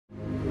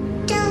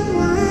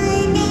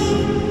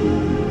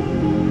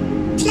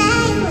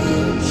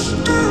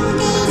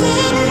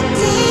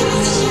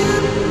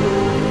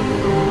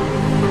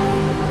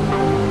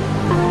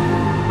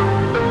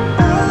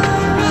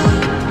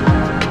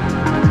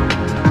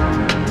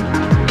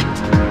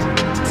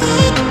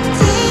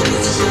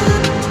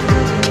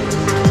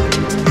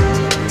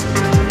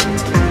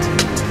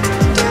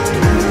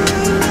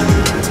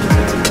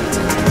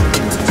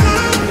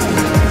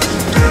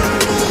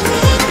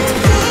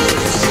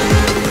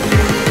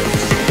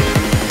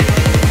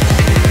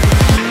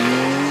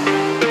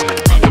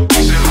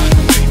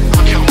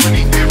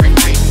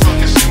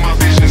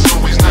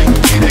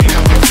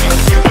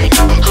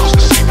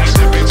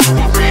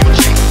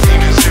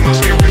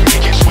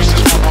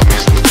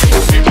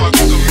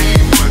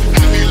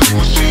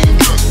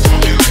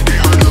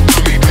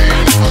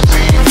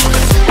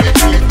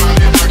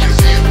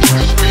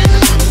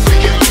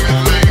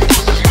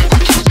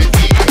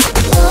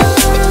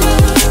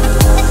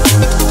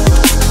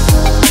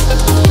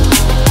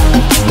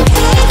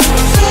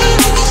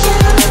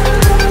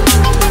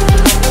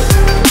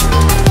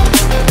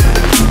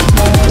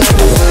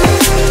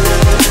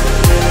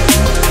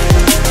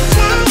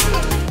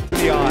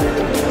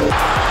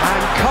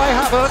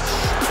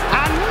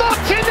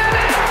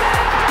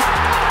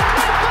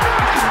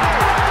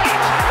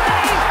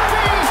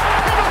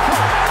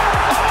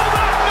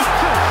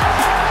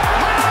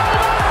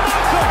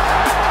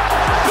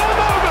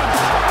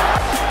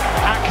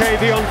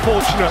the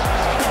unfortunate.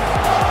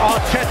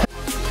 Arteta.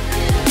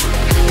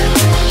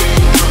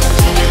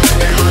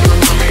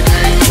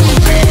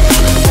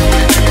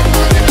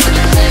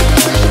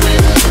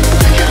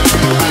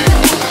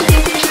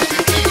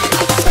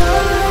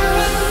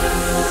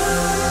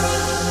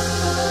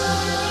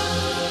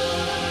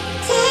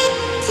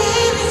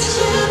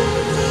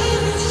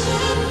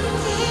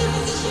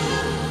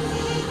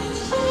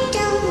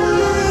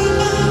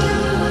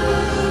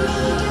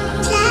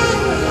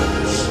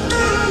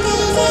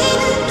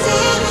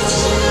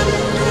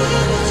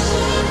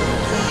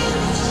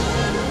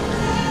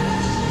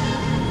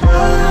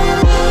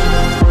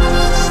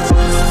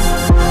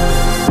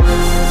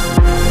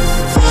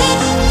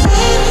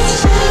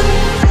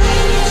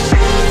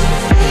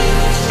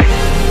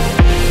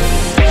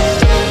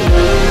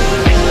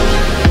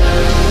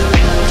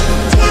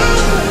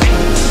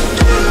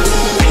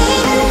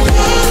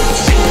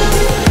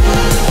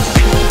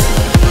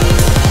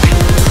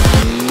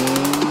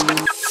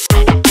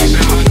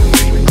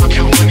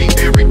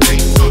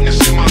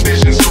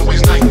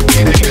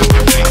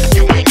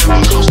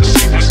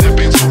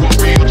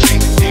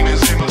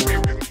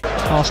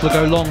 Arsenal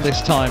go long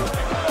this time.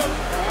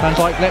 Van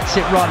Dijk lets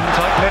it run. Van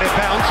Dijk let it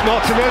bounce.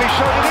 Martinelli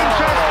showed an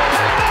interest.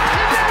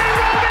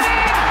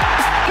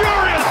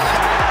 Furious!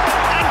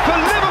 And for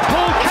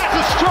Liverpool,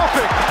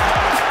 catastrophic.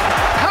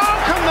 How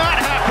can that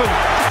happen?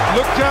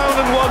 Look down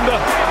and wonder.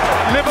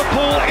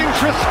 Liverpool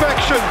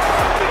introspection.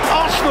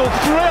 Arsenal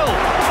thrill.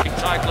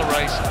 Title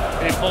race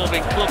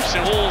involving clubs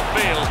who all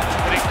feel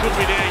that it could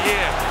be their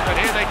year. But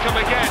here they come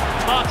again.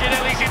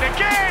 Martinelli's in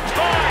again.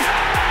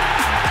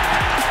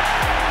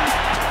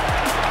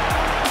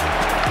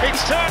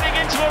 It's turning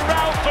into a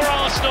rout for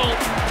Arsenal,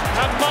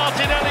 and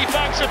Martinelli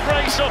banks a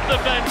brace off the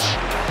bench.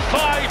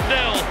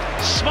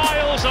 5-0,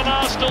 smiles on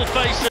Arsenal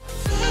faces.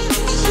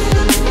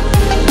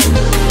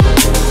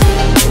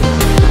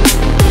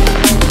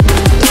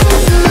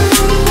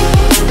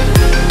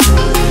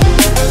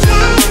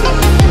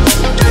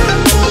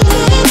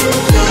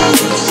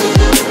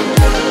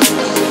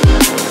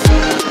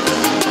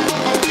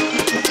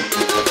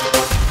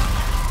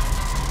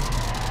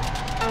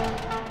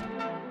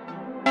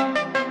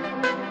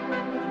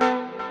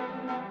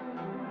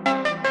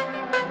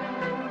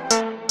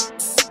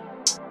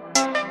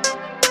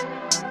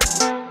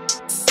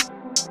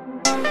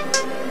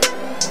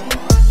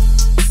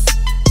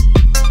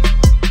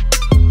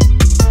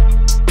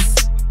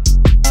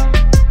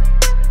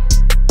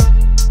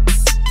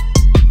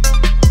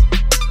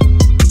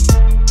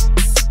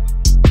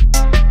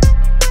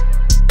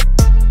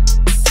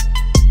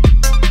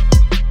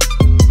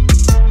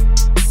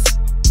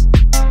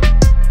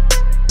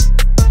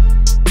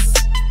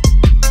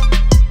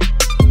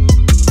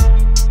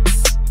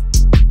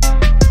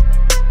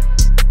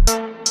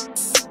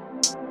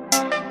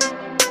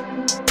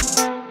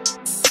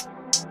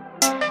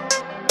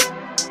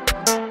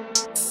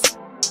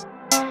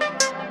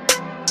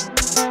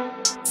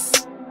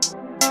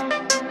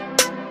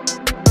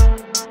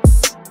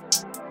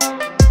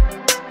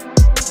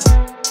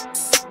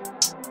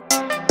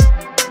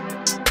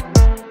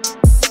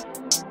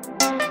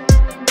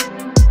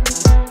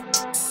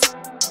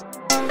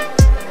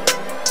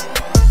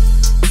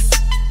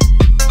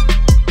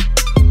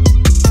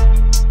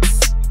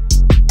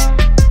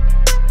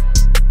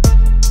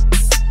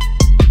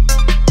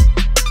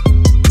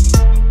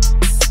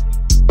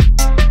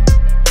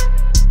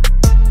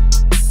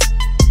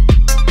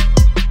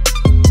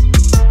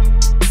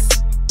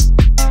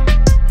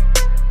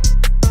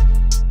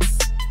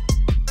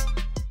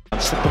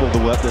 All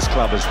the work this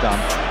club has done.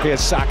 Here's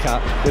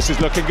Saka. This is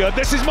looking good.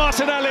 This is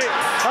Martinelli,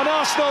 and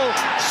Arsenal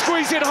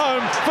squeeze it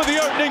home for the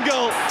opening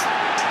goal.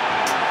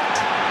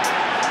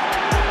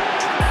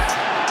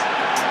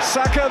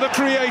 Saka, the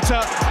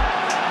creator,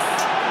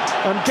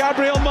 and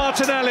Gabriel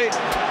Martinelli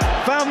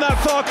found that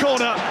far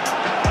corner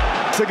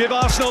to give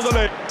Arsenal the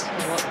lead.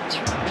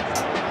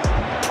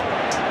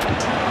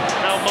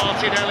 Now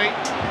Martinelli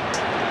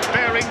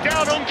bearing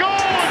down on goal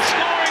and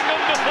scoring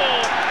number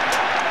 4.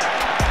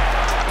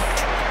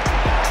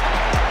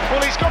 Well,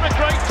 he's got a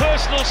great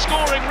personal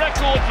scoring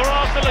record for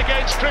Arsenal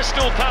against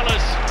Crystal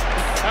Palace.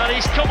 And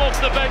he's come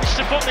off the bench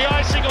to put the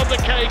icing on the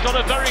cake on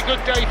a very good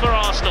day for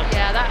Arsenal.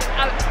 Yeah,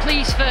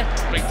 pleased for...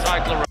 Big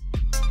title.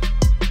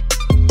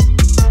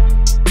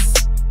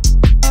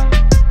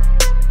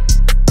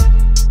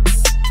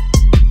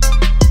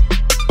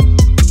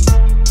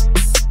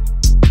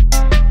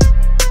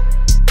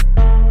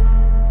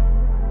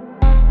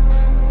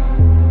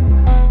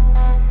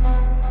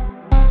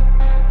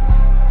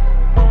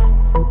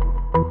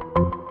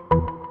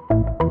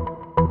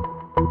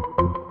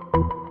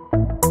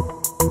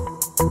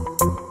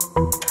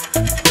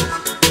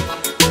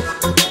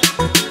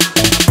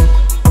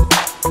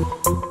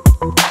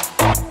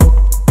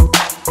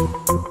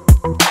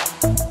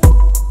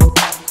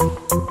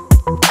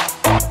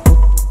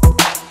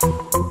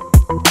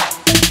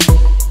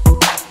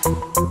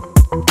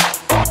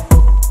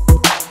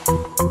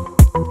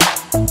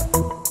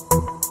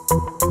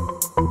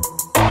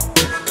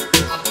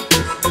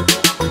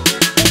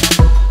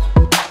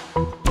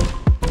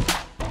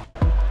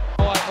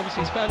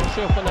 found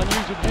himself in an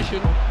unusual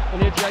position on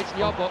the edge of the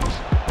 80-yard box.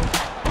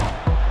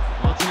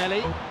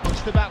 Martinelli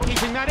just about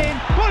keeping that in,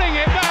 pulling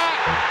it back,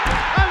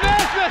 and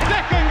there's the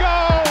second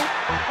goal.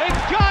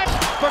 It's time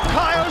for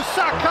Bukayo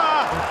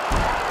Saka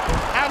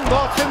and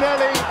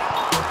Martinelli,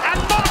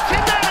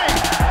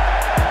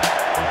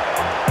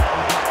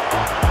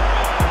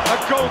 a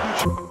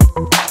golden